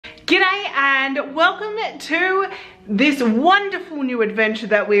G'day and welcome to this wonderful new adventure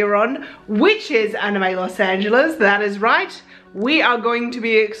that we are on, which is Anime Los Angeles. That is right. We are going to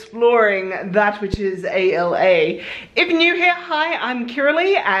be exploring that which is ALA. If you're new here, hi, I'm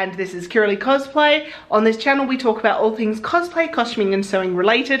Kiralee and this is Kiralee Cosplay. On this channel we talk about all things cosplay, costuming and sewing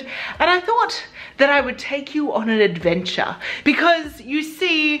related, and I thought that I would take you on an adventure because you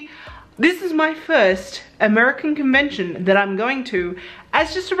see, this is my first American convention that I'm going to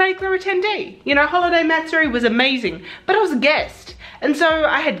as just a regular attendee. You know, Cosplay Masquerade was amazing, but I was a guest. And so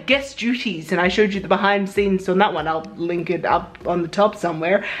I had guest duties and I showed you the behind the scenes on that one. I'll link it up on the top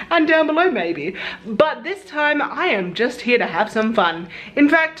somewhere and down below maybe. But this time I am just here to have some fun. In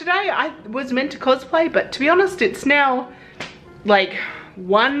fact, today I was meant to cosplay, but to be honest, it's now like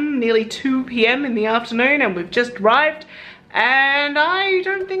 1, nearly 2 p.m. in the afternoon and we've just arrived. And I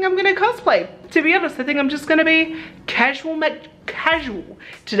don't think I'm gonna cosplay. To be honest, I think I'm just gonna be casual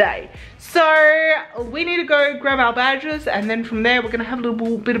today. So we need to go grab our badges and then from there we're gonna have a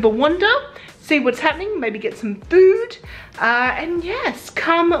little bit of a wander, see what's happening, maybe get some food, and yes,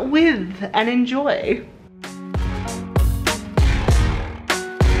 come with and enjoy.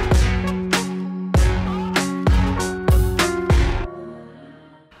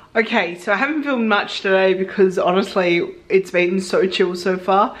 Okay, so I haven't filmed much today because honestly it's been so chill so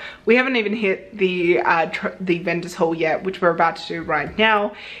far. We haven't even hit the vendors hall yet, which we're about to do right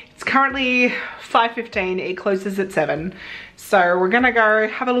now. It's currently 5:15, it closes at 7. So we're gonna go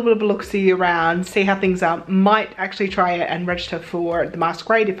have a little bit of a look-see around, see how things are. Might actually try it and register for the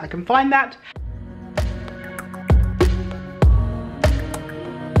masquerade if I can find that.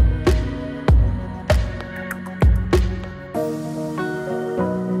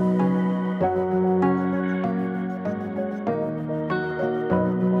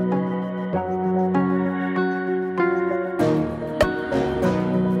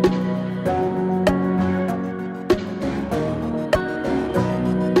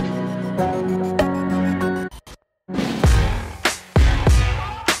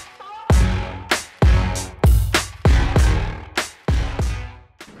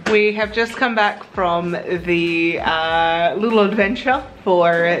 We have just come back from the little adventure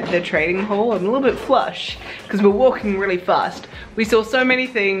for the trading hall. I'm a little bit flush because we're walking really fast. We saw so many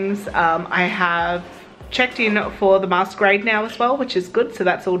things. I have checked in for the masquerade now as well, which is good, so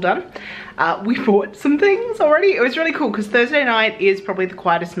that's all done. We bought some things already. It was really cool because Thursday night is probably the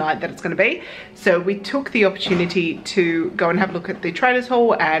quietest night that it's going to be. So we took the opportunity to go and have a look at the Traders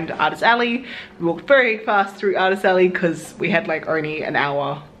Hall and Artist Alley. We walked very fast through Artist Alley because we had like only an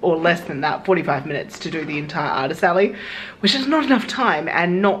hour or less than that, 45 minutes to do the entire Artist Alley, which is not enough time,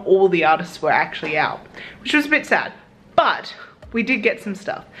 and not all the artists were actually out, which was a bit sad, but we did get some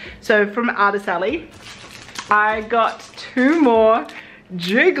stuff. So from Artist Alley, I got 2 more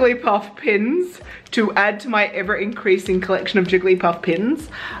Jigglypuff pins to add to my ever-increasing collection of Jigglypuff pins.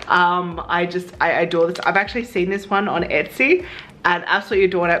 I adore this. I've actually seen this one on Etsy and absolutely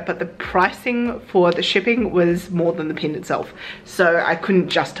adored it, but the pricing for the shipping was more than the pin itself, so I couldn't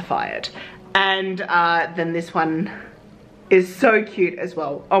justify it. And then this one is so cute as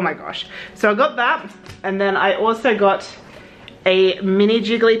well. Oh my gosh. So I got that, and then I also got a mini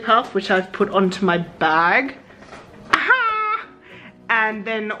Jigglypuff, which I've put onto my bag. Aha! And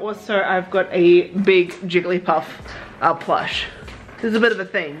then also I've got a big Jigglypuff plush. There's a bit of a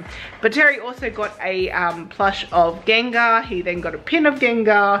theme. But Terry also got a plush of Gengar. He then got a pin of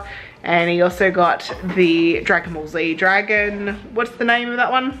Gengar. And he also got the Dragon Ball Z dragon. What's the name of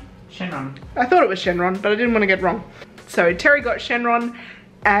that one? Shenron. I thought it was Shenron, but I didn't want to get it wrong. So Terry got Shenron.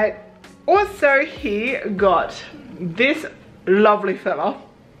 Also he got this lovely fella.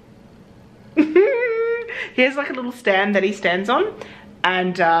 He has like a little stand that he stands on.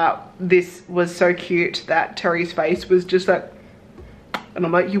 And this was so cute that Terry's face was just like, and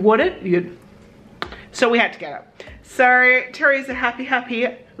I'm like, you want it? So we had to get it. So Terry's a happy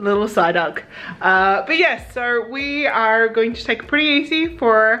little Psyduck. But yes, so we are going to take it pretty easy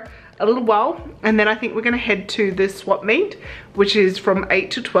for a little while. And then I think we're gonna head to the swap meet, which is from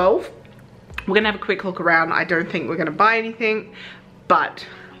 8 to 12. We're gonna have a quick look around. I don't think we're gonna buy anything, but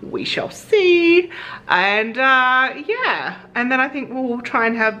we shall see. And yeah, and then I think we'll try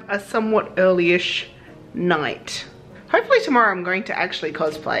and have a somewhat early-ish night. Hopefully tomorrow I'm going to actually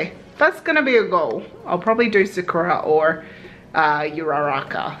cosplay. That's gonna be a goal. I'll probably do Sakura or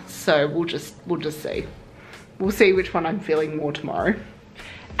Uraraka. So we'll just see. We'll see which one I'm feeling more tomorrow.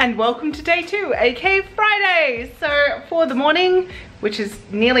 And welcome to day 2, aka Friday. So for the morning, which is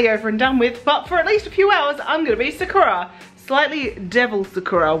nearly over and done with, but for at least a few hours, I'm gonna be Sakura. Slightly devil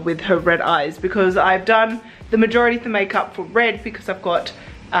Sakura with her red eyes, because I've done the majority of the makeup for red because I've got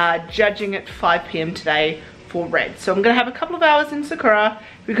judging at 5 p.m. today for Red. So I'm gonna have a couple of hours in Sakura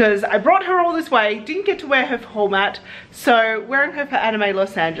because I brought her all this way, didn't get to wear her for Hallmat, so wearing her for Anime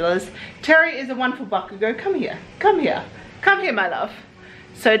Los Angeles. Terry is a wonderful Bakugo. Come here, come here, come here, my love.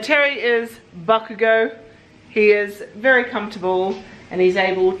 So Terry is Bakugo. He is very comfortable and he's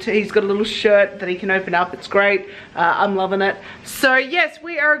able to, he's got a little shirt that he can open up. It's great. I'm loving it. So yes,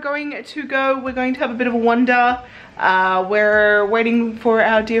 we are going to go. We're going to have a bit of a wander. We're waiting for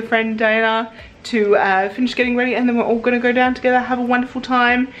our dear friend Diana to finish getting ready, and then we're all going to go down together, have a wonderful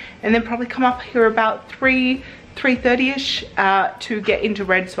time, and then probably come up here about 3:30ish to get into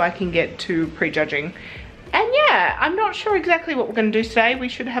Red so I can get to prejudging. And yeah, I'm not sure exactly what we're going to do today. We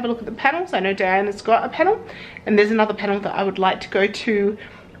should have a look at the panels. I know Diana's got a panel, and there's another panel that I would like to go to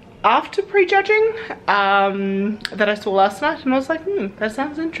after prejudging that I saw last night, and I was like, that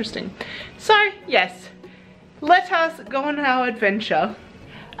sounds interesting. So yes, let us go on our adventure.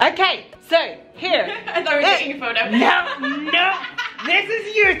 Okay, so here. I thought we were taking a photo. No, this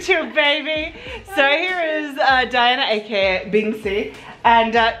is YouTube, baby. So here is Diana, aka Bingsy,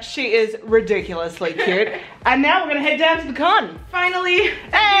 and she is ridiculously cute. And now we're gonna head down to the con. Finally.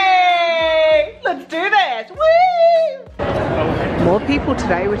 Hey, let's do this. Woo! More people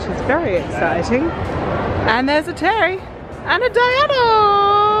today, which is very exciting. And there's a Terry and a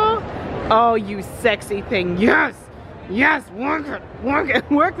Diana. Oh, you sexy thing, yes. Yes, work it,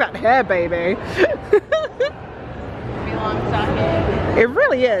 work that hair, baby. It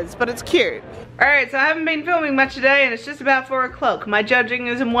really is, but it's cute. Alright, so I haven't been filming much today and it's just about 4 o'clock. My judging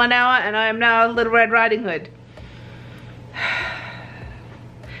is in 1 hour and I am now Little Red Riding Hood.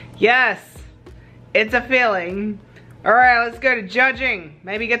 Yes, it's a feeling. Alright, let's go to judging.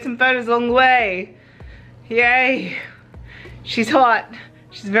 Maybe get some photos along the way. Yay. She's hot.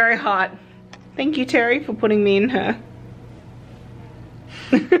 She's very hot. Thank you, Terry, for putting me in her.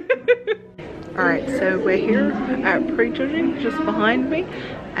 Alright, so we're here at prejudging, just behind me,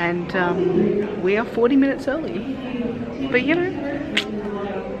 and we are 40 minutes early. But you know,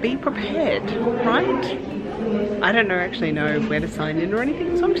 be prepared, right? I don't actually know where to sign in or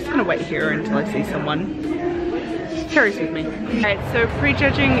anything, so I'm just gonna wait here until I see someone. Terry's with me. Alright, so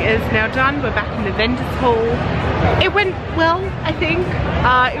prejudging is now done. We're back in the vendors hall. It went well, I think.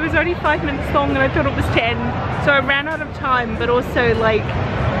 It was only 5 minutes long and I thought it was 10. So I ran out of time, but also like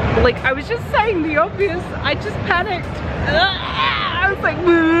I was just saying the obvious. I just panicked. I was like,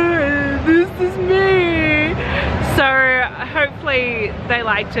 this is me. So hopefully they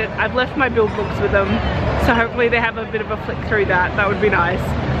liked it. I've left my build books with them. So hopefully they have a bit of a flick through that. That would be nice.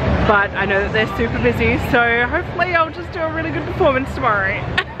 But I know that they're super busy. So hopefully I'll just do a really good performance tomorrow.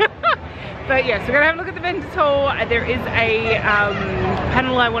 But yes, we're gonna have a look at the vendors hall. There is a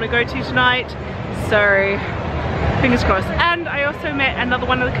panel I want to go to tonight. So fingers crossed. And I also met another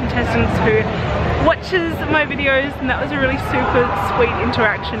one of the contestants who watches my videos, and that was a really super sweet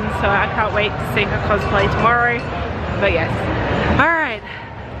interaction, so I can't wait to see her cosplay tomorrow. But yes, alright,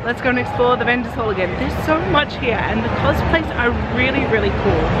 let's go and explore the vendors hall again. There's so much here and the cosplays are really, really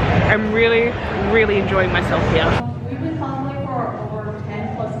cool. I'm really, really enjoying myself here. We've been cosplaying for over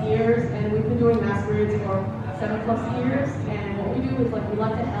 10 plus years, and we've been doing masquerades for 7 plus years, and what we do is we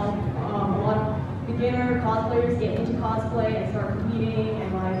like to help a lot of beginner cosplayers get into cosplay and start competing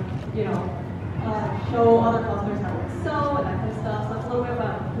and show other cosplayers how to sew and that kind of stuff. So that's a little bit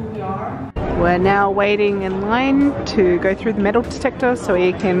about who we are. We're now waiting in line to go through the metal detector so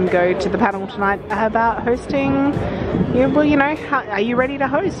we can go to the panel tonight about hosting. Are you ready to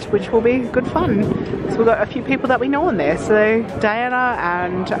host? Which will be good fun. So we've got a few people that we know on there. So Diana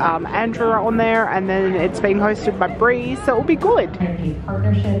and Andrew are on there, and then it's being hosted by Bree, so it will be good.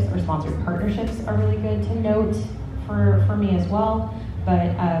 Partnerships or sponsored partnerships are really good to note for me as well.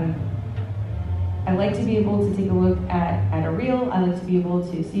 But I like to be able to take a look at a reel. I like to be able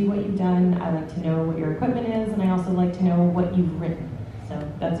to see what you've done. I like to know what your equipment is, and I also like to know what you've written. So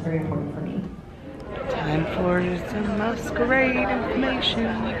that's very important for me. Time for some masquerade information.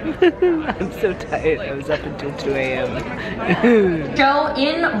 I'm so tired. I was up until 2 a.m. Show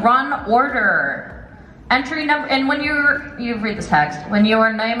in run order. Entry number, and when you read this text, when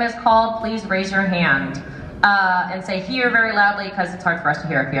your name is called, please raise your hand. And say here very loudly because it's hard for us to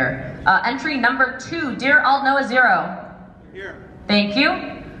hear up here. Entry number 2, Dear Alt Noah 0. Here. Thank you.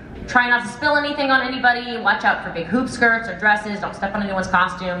 Try not to spill anything on anybody. Watch out for big hoop skirts or dresses. Don't step on anyone's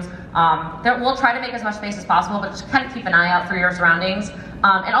costumes. We'll try to make as much space as possible, but just kind of keep an eye out for your surroundings.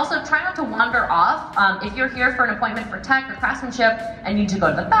 And also try not to wander off. If you're here for an appointment for tech or craftsmanship and need to go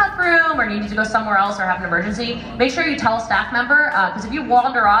to the bathroom or need to go somewhere else or have an emergency, make sure you tell a staff member, because if you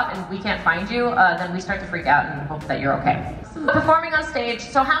wander off and we can't find you, then we start to freak out and hope that you're okay. Performing on stage.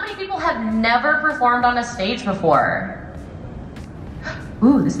 So how many people have never performed on a stage before?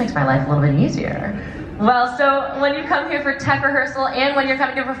 Ooh, this makes my life a little bit easier. Well, so when you come here for tech rehearsal and when you're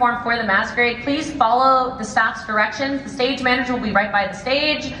coming to perform for the masquerade, please follow the staff's directions. The stage manager will be right by the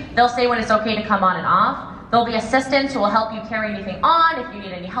stage. They'll say when it's okay to come on and off. There'll be assistants who will help you carry anything on if you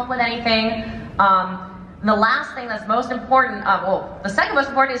need any help with anything. The last thing that's most important, well, the second most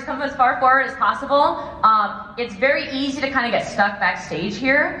important is come as far forward as possible. It's very easy to kind of get stuck backstage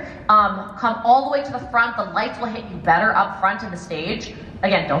here. Come all the way to the front. The lights will hit you better up front in the stage.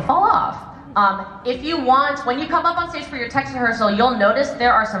 Again, don't fall off. If you want, when you come up on stage for your tech rehearsal, you'll notice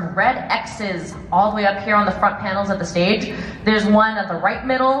there are some red X's all the way up here on the front panels of the stage. There's one at the right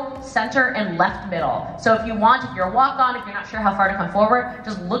middle, center, and left middle. So if you want, if you're a walk-on, if you're not sure how far to come forward,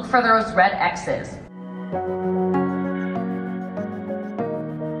 just look for those red X's.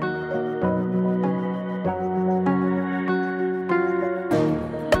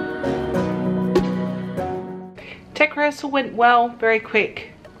 Tech rehearsal went well, very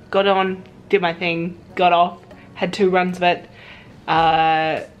quick. Got on, did my thing, got off, had 2 runs of it.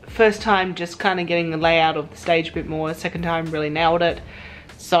 First time just kind of getting the layout of the stage a bit more. Second time really nailed it.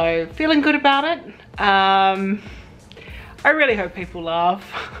 So feeling good about it. I really hope people laugh.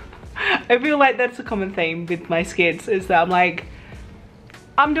 I feel like that's a common theme with my skits, is that I'm like,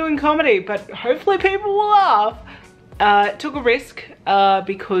 I'm doing comedy, but hopefully people will laugh. Took a risk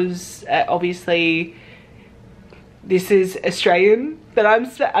because obviously this is Australian, but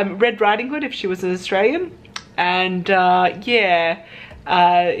I'm Red Riding Hood if she was an Australian. And yeah,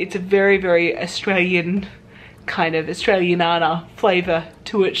 it's a very, very Australian kind of Australiana flavour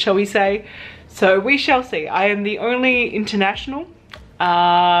to it, shall we say. So we shall see. I am the only international,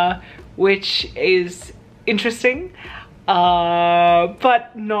 which is interesting,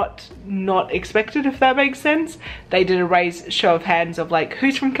 but not expected, if that makes sense. They did a show of hands of like,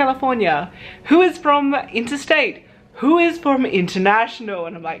 who's from California? Who is from interstate? Who is from international?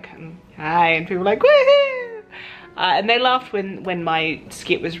 And I'm like, hi, and people were like, woohoo! And they laughed when my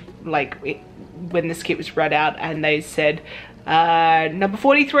skit was like, when the skit was read out, and they said, number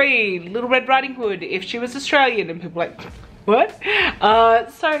 43, Little Red Riding Hood, if she was Australian, and people were like, what?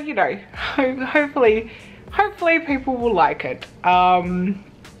 So, you know, hopefully people will like it.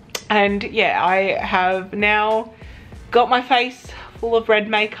 And yeah, I have now got my face full of red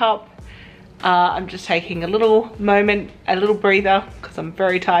makeup. I'm just taking a little moment, a little breather, because I'm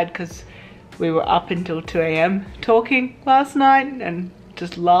very tired, because we were up until 2 AM talking last night and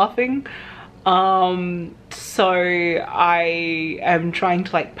just laughing. So I am trying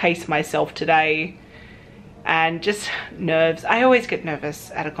to like pace myself today, and just nerves. I always get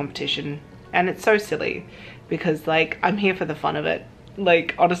nervous at a competition, and it's so silly because like I'm here for the fun of it.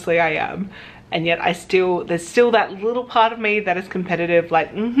 Like honestly I am. And yet there's still that little part of me that is competitive,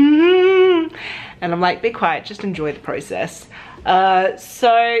 like, and I'm like, be quiet, just enjoy the process.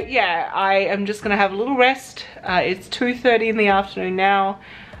 So yeah, I am just gonna have a little rest. It's 2:30 in the afternoon now,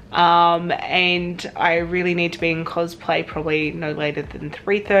 and I really need to be in cosplay probably no later than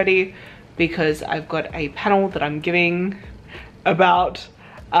 3:30, because I've got a panel that I'm giving about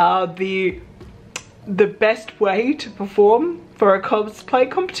the best way to perform for a cosplay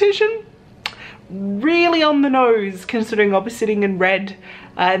competition. Really on the nose, considering I'll be sitting in red,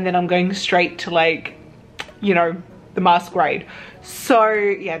 and then I'm going straight to like, you know, the masquerade. So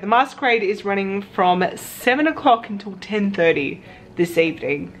yeah, the masquerade is running from 7 o'clock until 10:30 this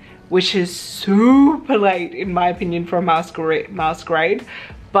evening, which is super late in my opinion for a masquerade,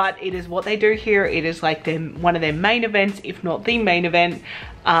 but it is what they do here. It is like one of their main events, if not the main event.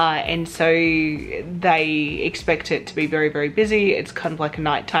 And so they expect it to be very, very busy. It's kind of like a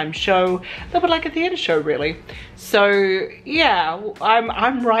nighttime show, a little bit like a theatre show really. So yeah,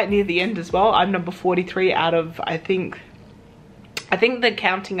 I'm right near the end as well. I'm number 43 out of, I think they're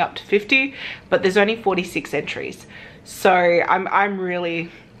counting up to 50, but there's only 46 entries. So I'm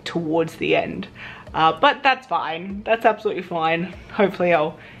really towards the end. But that's fine. That's absolutely fine. Hopefully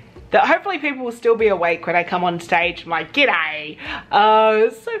hopefully people will still be awake when I come on stage. I'm like, g'day.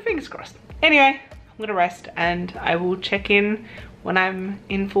 So fingers crossed. Anyway, I'm gonna rest, and I will check in when I'm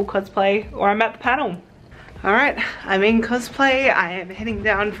in full cosplay or I'm at the panel. All right, I'm in cosplay. I am heading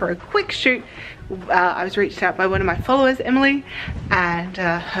down for a quick shoot. I was reached out by one of my followers, Emily, and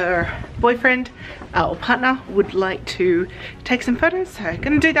her boyfriend or partner would like to take some photos. So I'm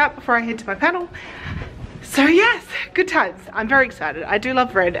gonna do that before I head to my panel. So yes, good times. I'm very excited. I do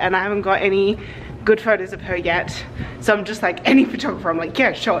love Red and I haven't got any good photos of her yet. So I'm just like, any photographer, I'm like,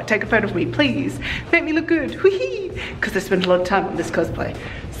 yeah, sure, take a photo of me, please. Make me look good, because I spent a lot of time on this cosplay.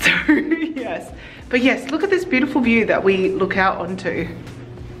 So yes. But yes, look at this beautiful view that we look out onto.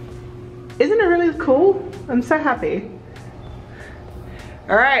 Isn't it really cool? I'm so happy.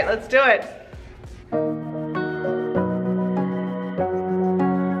 All right, let's do it.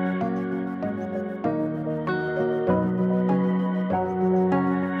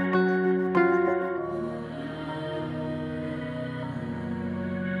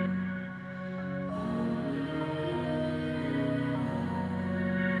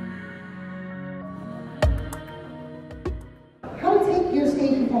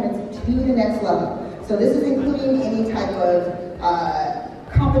 To the next level. So this is including any type of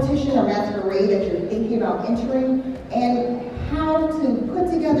competition or masquerade that you're thinking about entering, and how to put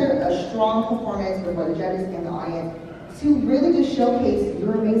together a strong performance before the judges and the audience to really just showcase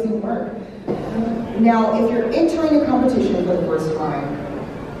your amazing work. Now, if you're entering a competition for the first time,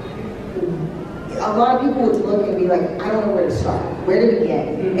 a lot of people would look and be like, I don't know where to start, where to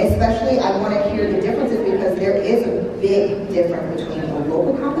begin. Especially, I want to hear the differences, because there is a big difference between a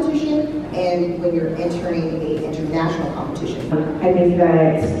local competition and when you're entering an international competition. I think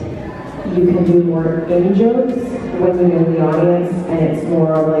that you can do more in-jokes when you know the audience and it's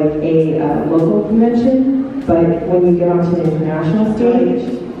more like a local convention, but when you get onto the international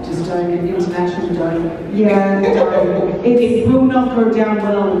stage, just doing an international joke. Yeah, it will not go down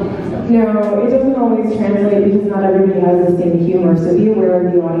well. No, it doesn't always translate because not everybody has the same humor. So be aware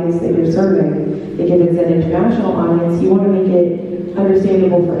of the audience that you're serving. Like if it's an international audience, you want to make it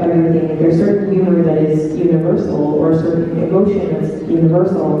understandable for everything. If there's certain humor that is universal or certain emotion that's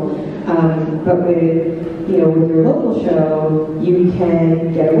universal, but with with your local show, you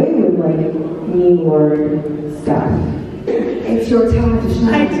can get away with like meme word stuff. It's your time to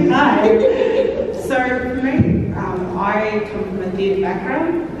shine. Hi. So for me, I come from a theatre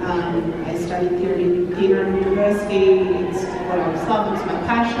background. I studied theatre in university. It's what I was loving, it's my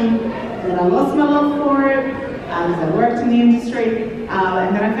passion. Then I lost my love for it as I worked in the industry.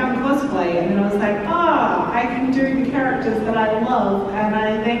 And then I found cosplay, and then I was like, I can do the characters that I love, and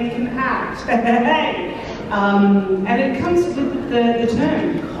I then can act. And it comes with the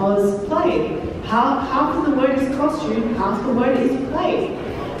term cosplay. Half of the word is costume, half the word is play.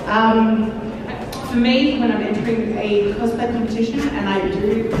 For me, when I'm entering a cosplay competition, and I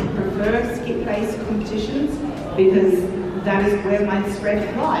do prefer skit-based competitions because that is where my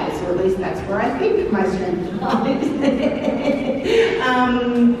strength lies, or at least that's where I think my strength lies.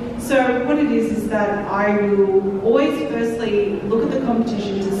 So what it is that I will always firstly look at the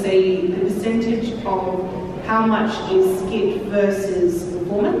competition to see the percentage of how much is skit versus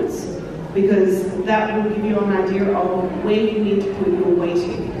performance, because that will give you an idea of where you need to put your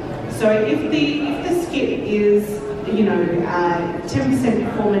weighting. So if the skit is 10%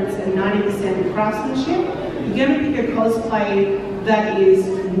 performance and 90% craftsmanship, you're going to pick a cosplay that is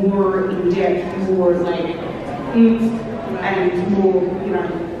more in depth, more like and more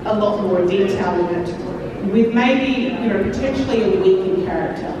a lot more detail in it, with maybe potentially a weaker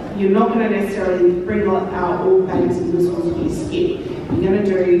character. You're not going to necessarily bring out all bangs and whistles for your skit. You're going to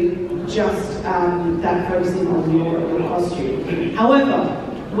do just that focusing on your costume. However,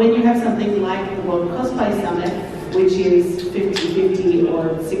 when you have something like the World Cosplay Summit, which is 50-50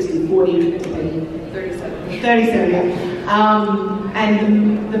 or 60-40, 37,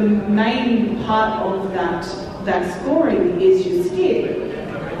 and the main part of that scoring is your skit.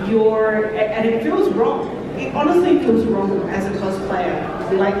 And it feels wrong. It honestly feels wrong as a cosplayer.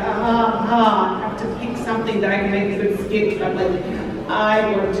 You're like, I have to pick something that I can make a good skit, but like, I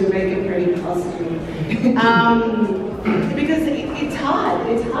want to make a pretty costume. Because it's hard.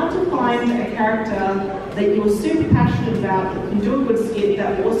 It's hard to find a character that you're super passionate about, that can do a good skit,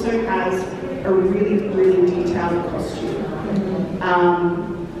 that also has a really, really detailed costume.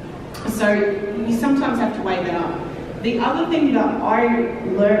 So you sometimes have to weigh that up. The other thing that I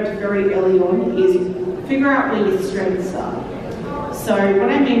learned very early on is figure out where your strengths are. So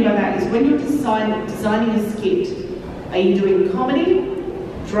what I mean by that is when you're designing a skit, are you doing comedy,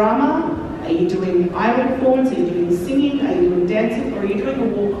 drama? Are you doing idol performance? Are you doing singing? Are you doing dancing? Or are you doing a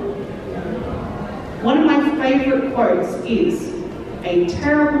walk-on? One of my favorite quotes is, a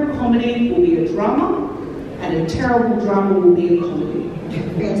terrible comedy will be a drama, and a terrible drama will be a comedy.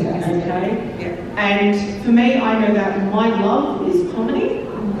 Fantastic. Okay? Yeah. And for me, I know that my love is comedy.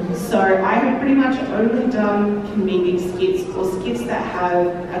 So I have pretty much only done comedic skits or skits that have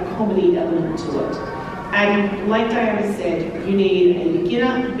a comedy element to it. And like Diana said, you need a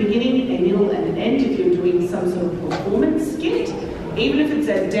beginning, a middle, and an end if you're doing some sort of performance skit. Even if it's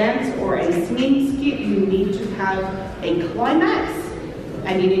a dance or a singing skit, you need to have a climax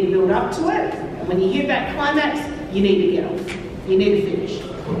and you need to build up to it. And when you hit that climax, you need to get off. You need to finish.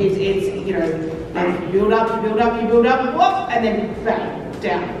 It's you know, you build up, whoop, and then bang,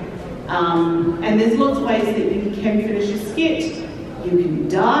 down. And there's lots of ways that you can finish a skit. You can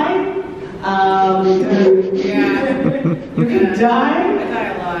die. You can die. I die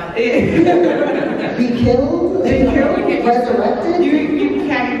a lot. Be killed. Resurrected. You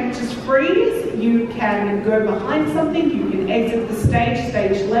can just freeze. You can go behind something. You can exit the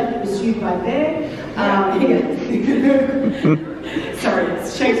stage left, pursued by bear. Sorry,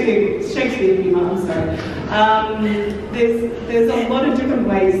 it's Shakespeare humor, I'm sorry. There's a lot of different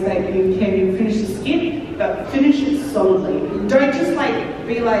ways that you can finish a skit, but finish it solidly. Don't just like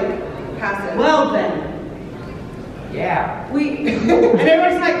be like passive. Well then. Yeah. And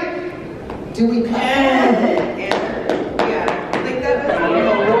everyone's like, do we pass? Yeah. Like that.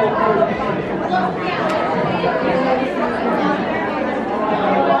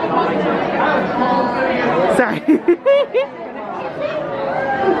 Sorry.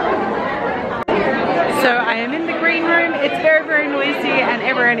 So I am in the green room. It's very, very noisy and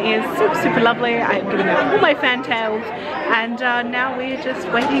everyone is super, super lovely. I've given out all my fantails and now we're just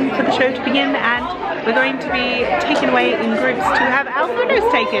waiting for the show to begin and we're going to be taken away in groups to have our photos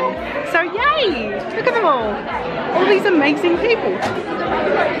taken. So yay! Look at them all these amazing people.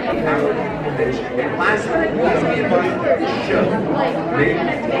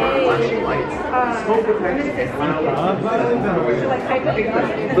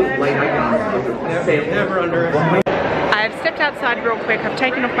 I have stepped outside real quick. I've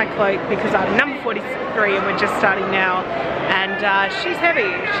taken off my cloak because I'm number 43 and we're just starting now. And she's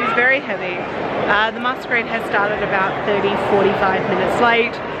heavy. She's very heavy. The masquerade has started about 30-45 minutes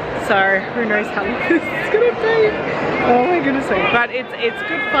late. So who knows how long this is gonna be. Oh my goodness me. But it's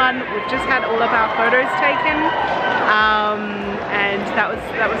good fun. We've just had all of our photos taken. And that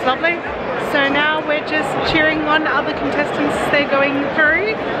was lovely. So now we're just cheering on other contestants as they're going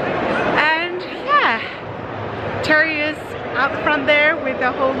through. And yeah, Terry is up front there with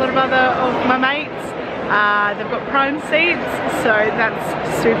a whole lot of of my mates. They've got prime seats, so that's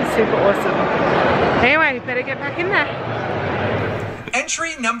super, super awesome. Anyway, better get back in there.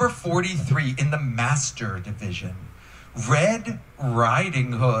 Entry number 43 in the Master Division, Red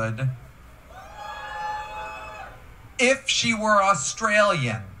Riding Hood. If she were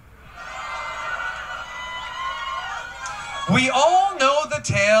Australian. We all know the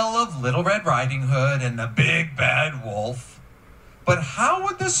tale of Little Red Riding Hood and the Big Bad Wolf. But how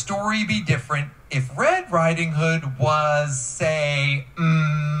would the story be different if Red Riding Hood was, say,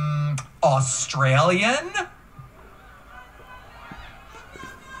 Australian?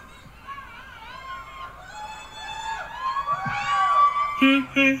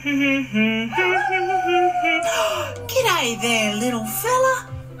 G'day there, little fella.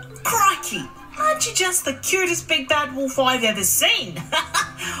 Crikey, aren't you just the cutest big bad wolf I've ever seen?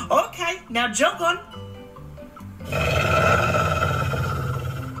 Okay, now jog on.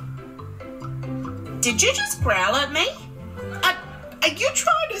 Did you just growl at me? Are you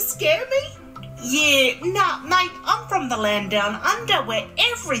trying to scare me? Yeah, nah, mate, I'm from the land down under where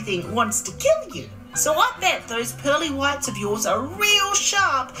everything wants to kill you. So I bet those pearly whites of yours are real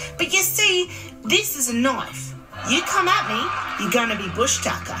sharp, but you see, this is a knife. You come at me, you're gonna be bush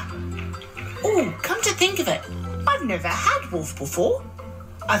tucker. Ooh, come to think of it, I've never had wolf before.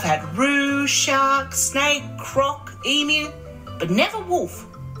 I've had roo, shark, snake, croc, emu, but never wolf.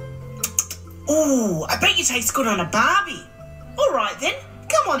 Ooh, I bet you taste good on a barbie. All right then,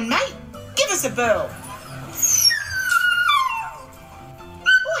 come on mate, give us a burl.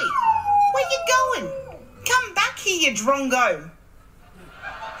 Oi, where you going? Come back here, you drongo.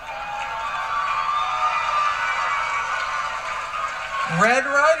 Red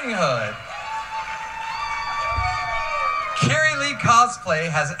Riding Hood. Carrie Lee Cosplay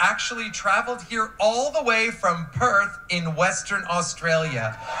has actually traveled here all the way from Perth in Western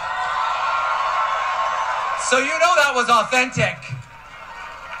Australia. So you know that was authentic.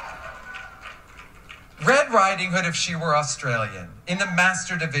 Red Riding Hood if she were Australian, in the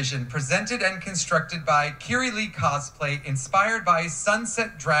Master Division, presented and constructed by Carrie Lee Cosplay, inspired by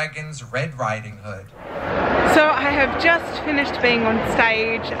Sunset Dragon's Red Riding Hood. So I have just finished being on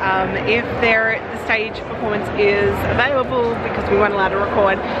stage. If the stage performance is available, because we weren't allowed to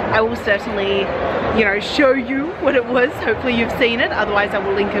record, I will certainly, you know, show you what it was. Hopefully you've seen it. Otherwise, I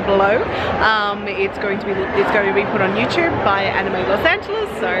will link it below. It's going to be put on YouTube by Anime Los Angeles.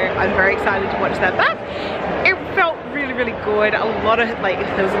 So I'm very excited to watch that back. It felt really, really good. A lot of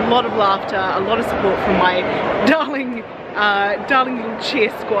there was a lot of laughter, a lot of support from my darling little cheer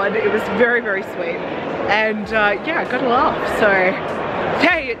squad. It was very, very sweet. And yeah, I got a laugh, so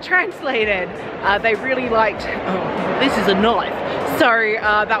yay, it translated. They really liked, oh, this is a knife. So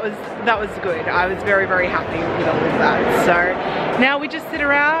that was good. I was very, very happy with all of that. So now we just sit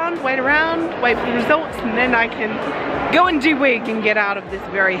around, wait for the results, and then I can go and do-wig and get out of this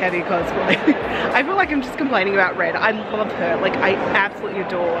very heavy cosplay. I feel like I'm just complaining about Red. I love her, like I absolutely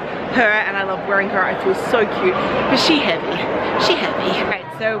adore her, and I love wearing her. I feel so cute, but she heavy. Right,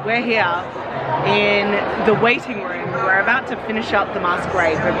 so we're here in the waiting room. We're about to finish up the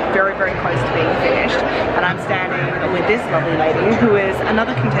masquerade. We're very, very close to being finished, and I'm standing with this lovely lady who is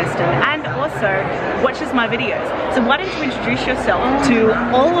another contestant and also watches my videos. So why don't you introduce yourself to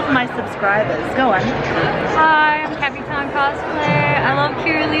all of my subscribers? Go on. Hi, I'm Cosplay. I love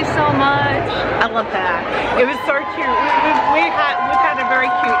Kiralee so much. I love that. It was so cute. We've had a very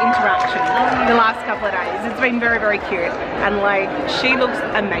cute interaction the last couple of days. It's been very, very cute, and like she looks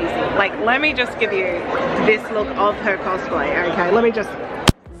amazing. Like, let me just give you this look of her cosplay. Okay, let me just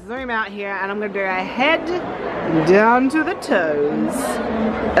zoom out here, and I'm gonna do a head down to the toes.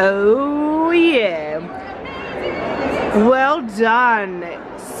 Oh yeah. Well done.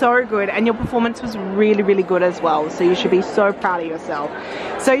 So good, and your performance was really, really good as well, so you should be so proud of yourself.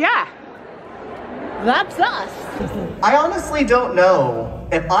 So yeah, that's us. I honestly don't know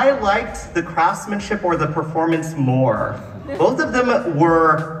if I liked the craftsmanship or the performance more. Both of them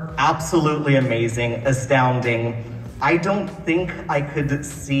were absolutely amazing, astounding. I don't think I could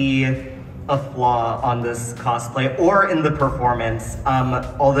see a flaw on this cosplay or in the performance.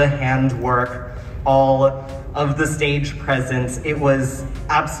 All the handwork, all of the stage presence, it was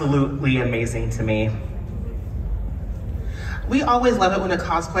absolutely amazing to me. We always love it when a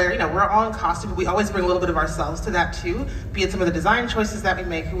cosplayer, you know, we're all in costume, but we always bring a little bit of ourselves to that too, be it some of the design choices that we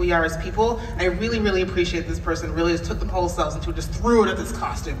make, who we are as people. And I really, really appreciate this person really just took the whole selves and just threw it at this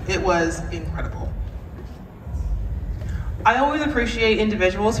costume. It was incredible. I always appreciate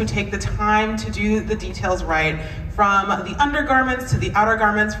individuals who take the time to do the details right, from the undergarments to the outer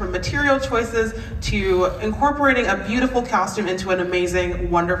garments, from material choices to incorporating a beautiful costume into an amazing,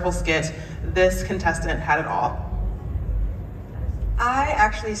 wonderful skit. This contestant had it all. I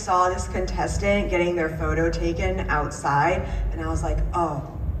actually saw this contestant getting their photo taken outside, and I was like, oh,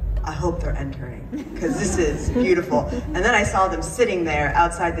 I hope they're entering, because this is beautiful. And then I saw them sitting there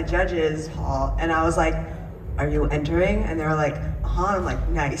outside the judges' hall, and I was like, are you entering? And they were like, uh-huh. I'm like,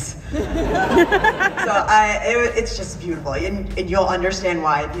 nice. So it's just beautiful, and you'll understand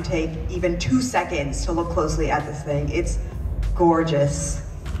why if you take even 2 seconds to look closely at this thing. It's gorgeous.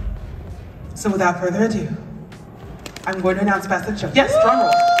 So without further ado, I'm going to announce Best in Show. Yes, drum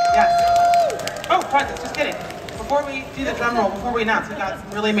roll. Yes. Oh, prizes, just kidding. Before we do the drum roll, before we announce, we've got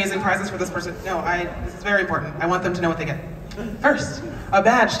some really amazing prizes for this person. No, this is very important. I want them to know what they get. First, a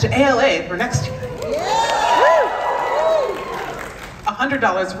badge to ALA for next year.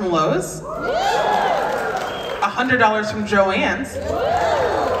 $100 from Lowe's. $100 from Joann's.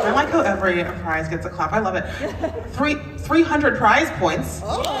 I like how every prize gets a clap. I love it. 300 prize points.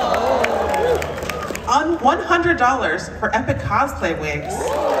 On $100 for epic cosplay wigs.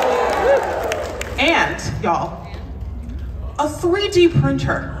 And, y'all, a 3D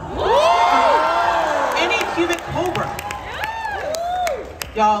printer. Anycubic Cobra.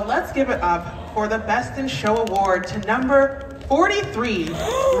 Y'all, let's give it up for the Best in Show award to number 43,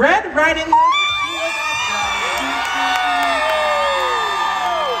 Red Riding Hood.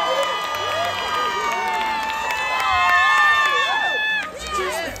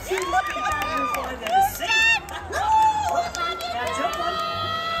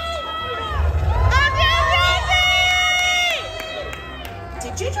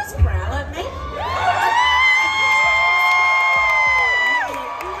 Did you just growl at me?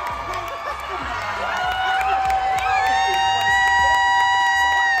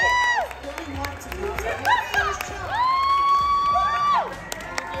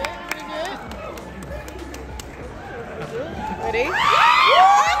 Ready?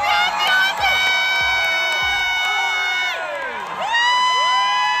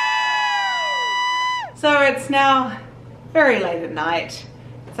 So it's now very late at night.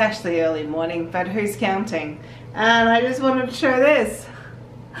 It's actually early morning, but who's counting? And I just wanted to show this.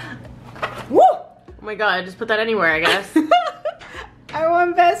 Woo! Oh my god, just put that anywhere, I guess. I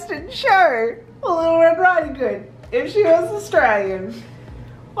won Best in Show for Little Red Riding Hood if she was Australian.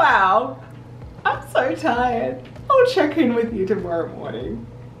 Wow, I'm so tired. I'll check in with you tomorrow morning.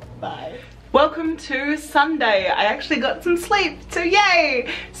 Bye. Welcome to Sunday. I actually got some sleep, so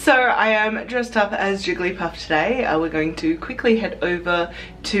yay! So I am dressed up as Jigglypuff today. We're going to quickly head over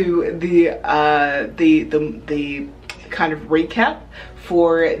to the kind of recap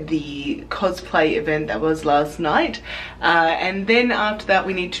for the cosplay event that was last night, and then after that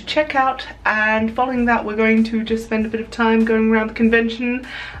we need to check out, and following that we're going to just spend a bit of time going around the convention.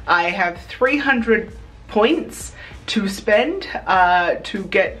 I have 300 points to spend to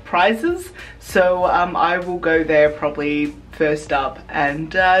get prizes, so I will go there probably first up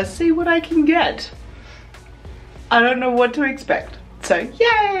and see what I can get. I don't know what to expect, so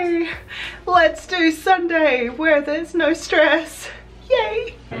yay! Let's do Sunday where there's no stress.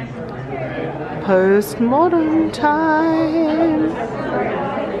 Yay! Postmodern time.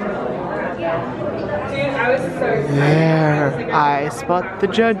 There, I spot the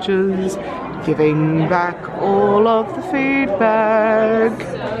judges giving back all of the feedback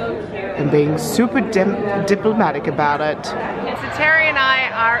and being super diplomatic about it. So Terry and I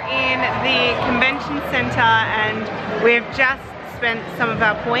are in the convention center and we've just spent some of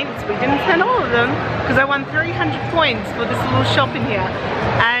our points. We didn't spend all of them because I won 300 points for this little shop in here,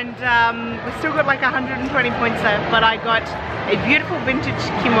 and we've still got like 120 points left, but I got a beautiful vintage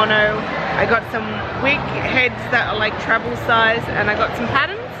kimono, I got some wig heads that are like travel size, and I got some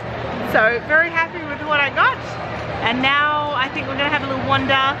patterns. So very happy with what I got, and now I think we're gonna have a little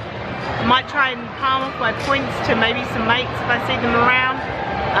wander. I might try and palm off my points to maybe some mates if I see them around,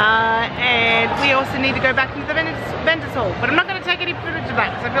 and we also need to go back into the vendors hall, but I'm not going to take any footage of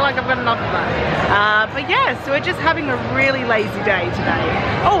that because I feel like I've got enough of that. But yeah, so we're just having a really lazy day today.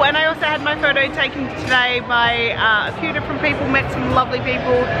 Oh, and I also had my photo taken today by a few different people, met some lovely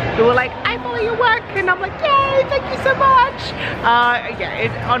people who were like, I follow your work, and I'm like, yay, thank you so much. Yeah,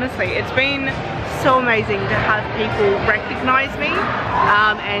 honestly, it's been so amazing to have people recognize me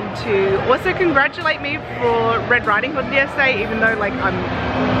and to also congratulate me for Red Riding Hood yesterday, even though like I'm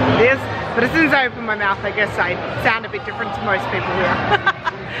this, but as soon as I open my mouth I guess I sound a bit different to most people here.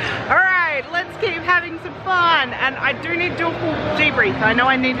 Alright, let's keep having some fun, and I do need to do a full debrief. I know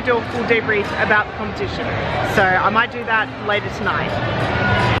I need to do a full debrief about the competition, so I might do that later tonight.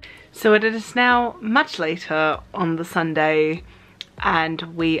 So it is now much later on the Sunday, and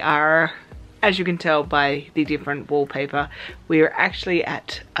we are, as you can tell by the different wallpaper, we are actually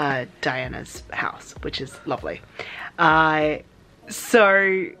at Diana's house, which is lovely.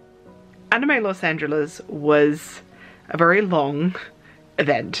 So Anime Los Angeles was a very long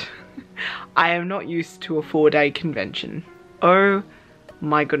event. I am not used to a 4-day convention. Oh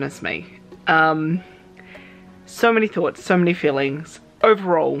my goodness me. So many thoughts, so many feelings.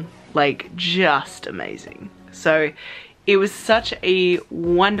 Overall, like, just amazing. So it was such a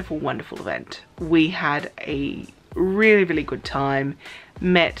wonderful, wonderful event. We had a really, really good time,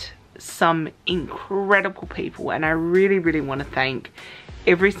 met some incredible people, and I really, really want to thank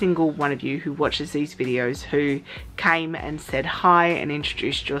every single one of you who watches these videos who came and said hi and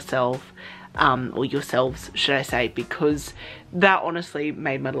introduced yourself, or yourselves, should I say, because that honestly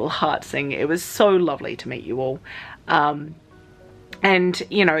made my little heart sing. It was so lovely to meet you all. And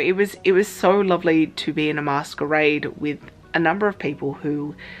you know, it was so lovely to be in a masquerade with a number of people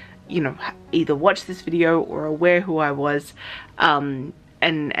who, you know, either watched this video or are aware who I was, and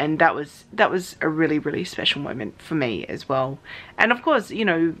that was a really, really special moment for me as well. And of course, you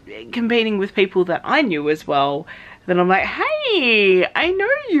know, competing with people that I knew as well, then I'm like, hey, I know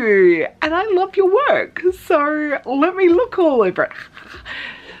you and I love your work, so let me look all over it.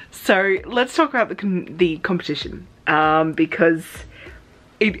 So let's talk about the competition, because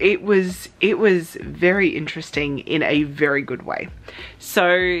it was very interesting in a very good way.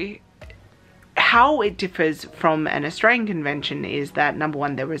 So how it differs from an Australian convention is that, number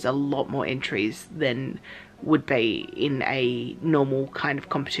one, there was a lot more entries than would be in a normal kind of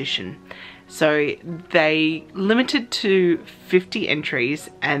competition. So they limited to 50 entries,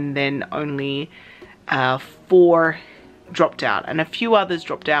 and then only 4 dropped out, and a few others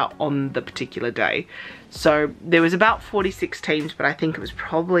dropped out on the particular day. So there was about 46 teams, but I think it was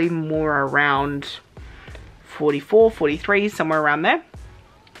probably more around 44, 43, somewhere around there.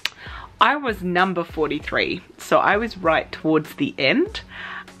 I was number 43, so I was right towards the end.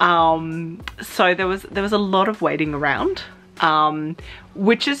 So there was a lot of waiting around,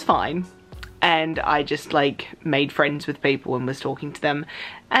 which is fine. And I just like made friends with people and was talking to them.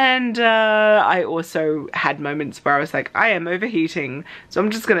 And I also had moments where I was like, I am overheating, so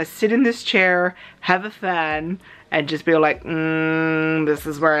I'm just gonna sit in this chair, have a fan, and just be like, this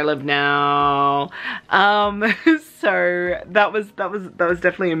is where I live now. So that was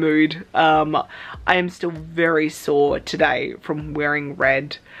definitely a mood. I am still very sore today from wearing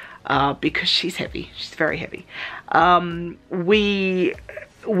red because she's heavy. She's very heavy. We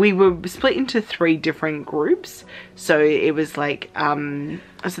were split into 3 different groups, so it was like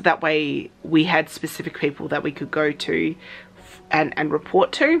so that way we had specific people that we could go to and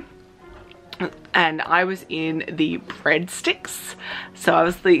report to. And I was in the breadsticks, so I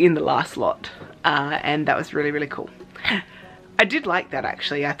was in the last lot, and that was really, really cool. I did like that,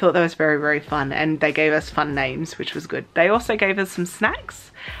 actually. I thought that was very, very fun, and they gave us fun names, which was good. They also gave us some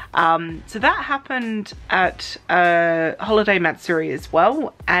snacks. So that happened at Holiday Matsuri as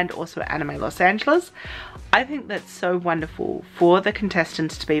well, and also Anime Los Angeles. I think that's so wonderful for the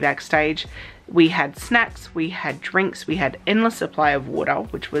contestants to be backstage. We had snacks, we had drinks, we had endless supply of water,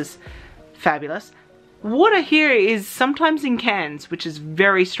 which was fabulous. Water here is sometimes in cans, which is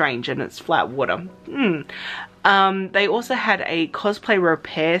very strange, and it's flat water. They also had a cosplay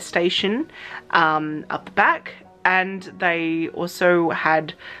repair station up the back, and they also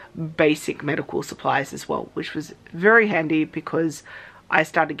had basic medical supplies as well, which was very handy because I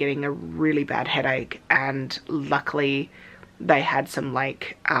started getting a really bad headache, and luckily they had some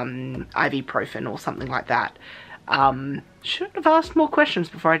like ibuprofen or something like that. Should have asked more questions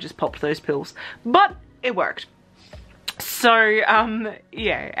before I just popped those pills, but it worked. So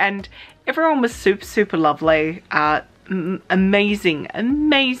yeah, and everyone was super, super lovely. Amazing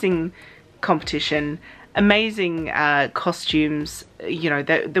competition, amazing costumes. You know,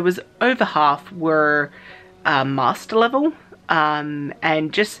 there was over half were master level,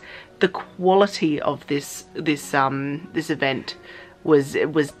 and just the quality of this event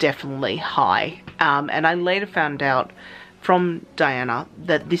was definitely high. And I later found out from Diana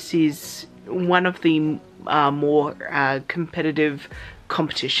that this is one of the more competitive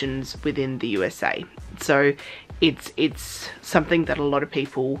competitions within the USA. So it's something that a lot of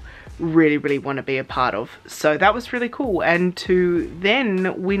people really, really want to be a part of. So that was really cool. And to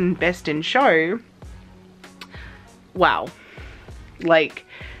then win Best in Show, wow. Like,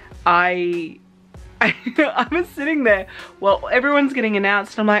 I was sitting there while everyone's getting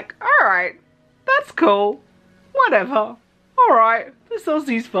announced. I'm like, all right, that's cool, whatever, all right, this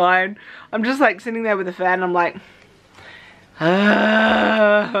Aussie's fine. I'm just like sitting there with a fan. I'm like,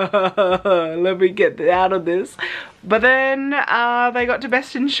 let me get out of this. But then they got to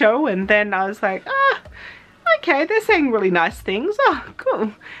Best in Show, and then I was like, okay, they're saying really nice things. Oh,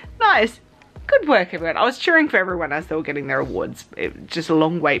 cool, nice. Good work, everyone. I was cheering for everyone as they were getting their awards. It was just a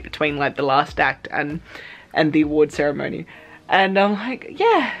long wait between like the last act and the award ceremony. And I'm like,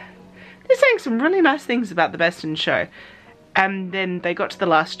 yeah, they're saying some really nice things about the Best in Show. And then they got to the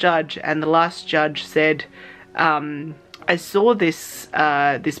last judge, and the last judge said, I saw this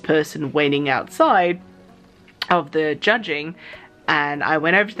this person waiting outside of the judging, and I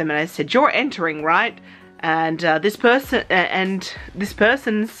went over to them and I said, you're entering, right? And this person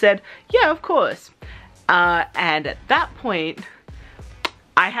said, yeah, of course. And at that point,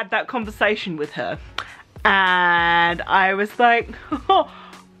 I had that conversation with her, and I was like,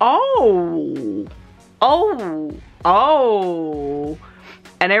 oh.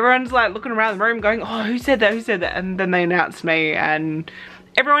 And everyone's like looking around the room going, oh, who said that, who said that? And then they announced me, and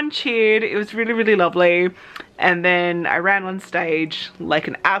everyone cheered. It was really, really lovely. And then I ran on stage like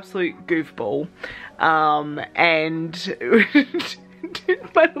an absolute goofball, and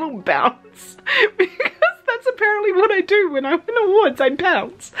did my little bounce, because that's apparently what I do when I win awards, I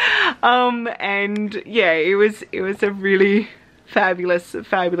bounce. And yeah, it was a really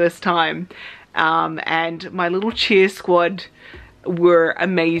fabulous time. And my little cheer squad were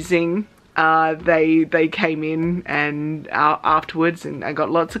amazing. They came in and afterwards, and I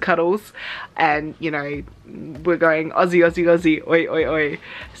got lots of cuddles, and you know, we're going Aussie, Aussie, Aussie, oi, oi, oi.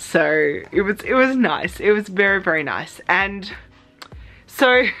 So it was nice. It was very, very nice. And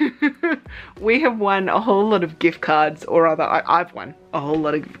so we have won a whole lot of gift cards, or rather I've won a whole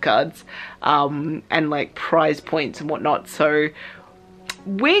lot of gift cards, and like prize points and whatnot. So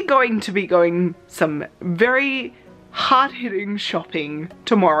we're going to be going some very hard-hitting shopping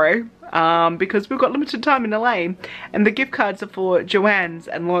tomorrow, because we've got limited time in LA, and the gift cards are for Joann's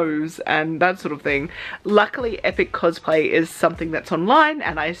and Lowe's and that sort of thing. Luckily, Epic Cosplay is something that's online,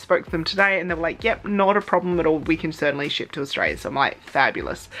 and I spoke to them today and they were like, yep, not a problem at all, we can certainly ship to Australia. So I'm like,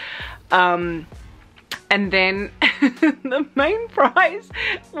 fabulous. And then the main prize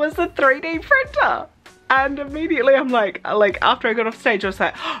was a 3D printer. And immediately I'm like after I got off stage, I was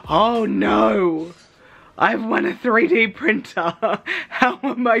like, oh no, I've won a 3D printer. How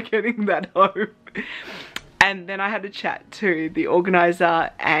am I getting that home? And then I had a chat to the organizer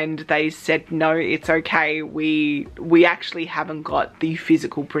and they said, no, it's okay. We actually haven't got the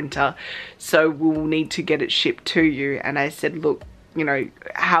physical printer, so we'll need to get it shipped to you. And I said, look, you know,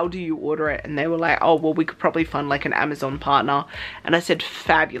 how do you order it? And they were like, oh, well, we could probably find like an Amazon partner. And I said,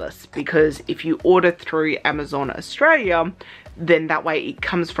 fabulous, because if you order through Amazon Australia, then that way it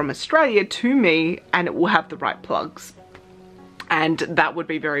comes from Australia to me and it will have the right plugs. And that would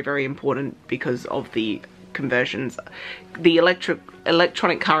be very, very important because of the conversions. The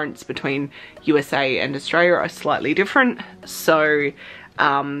electronic currents between USA and Australia are slightly different. So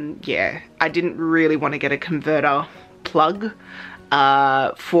yeah, I didn't really want to get a converter plug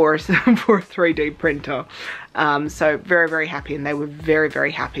for a 3D printer. So very, very happy, and they were very,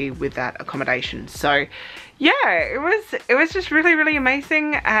 very happy with that accommodation. So yeah, it was just really, really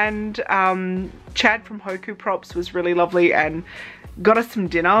amazing. And Chad from Hoku Props was really lovely and got us some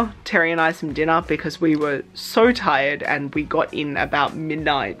dinner, Terry and I some dinner, because we were so tired and we got in about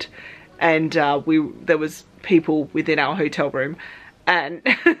midnight, and there was people within our hotel room and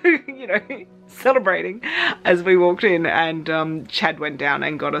you know, celebrating as we walked in, and Chad went down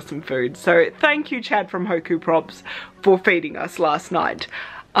and got us some food. So thank you, Chad from Hoku Props, for feeding us last night.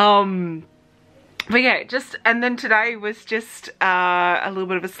 But yeah, and then today was just a little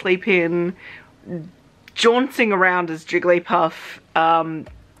bit of a sleep in, jaunting around as Jigglypuff,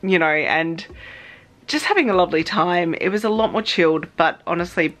 you know, and just having a lovely time. It was a lot more chilled, but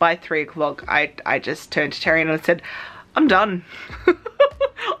honestly by 3 o'clock I just turned to Terry and I said, I'm done.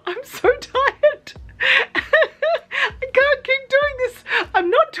 I'm so tired. I can't keep doing this. I'm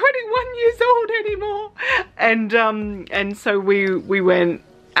not 21 years old anymore. And so we went,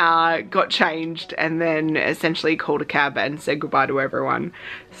 got changed, and then essentially called a cab and said goodbye to everyone.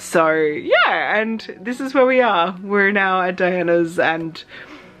 So yeah, and this is where we are. We're now at Diana's and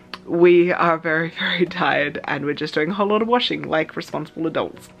we are very, very tired, and we're just doing a whole lot of washing like responsible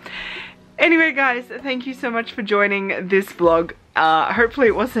adults. Anyway guys, thank you so much for joining this vlog. Hopefully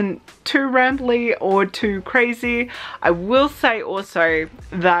it wasn't too rambly or too crazy. I will say also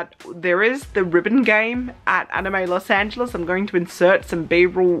that there is the ribbon game at Anime Los Angeles. I'm going to insert some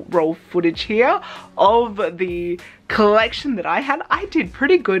B-roll footage here of the collection that I had. I did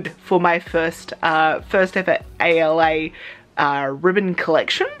pretty good for my first ever ALA ribbon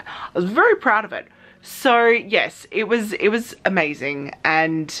collection. I was very proud of it. So yes, it was amazing,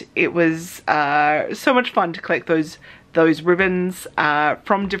 and it was so much fun to collect those ribbons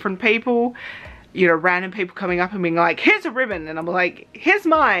from different people. You know, random people coming up and being like, here's a ribbon, and I'm like, here's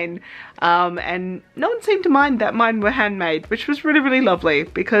mine. And no one seemed to mind that mine were handmade, which was really, really lovely,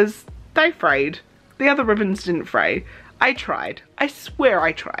 because they frayed. The other ribbons didn't fray. I tried. I swear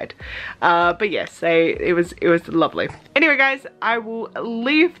I tried. But yes, it was lovely. Anyway guys, I will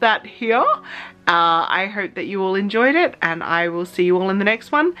leave that here. I hope that you all enjoyed it, and I will see you all in the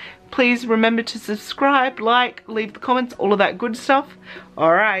next one. Please remember to subscribe, like, leave the comments, all of that good stuff.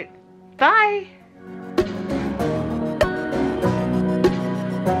 Alright, bye!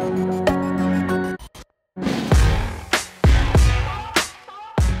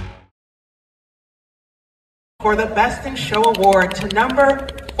 For the Best in Show award to number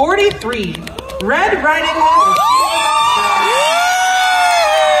 43, Red Riding Hood.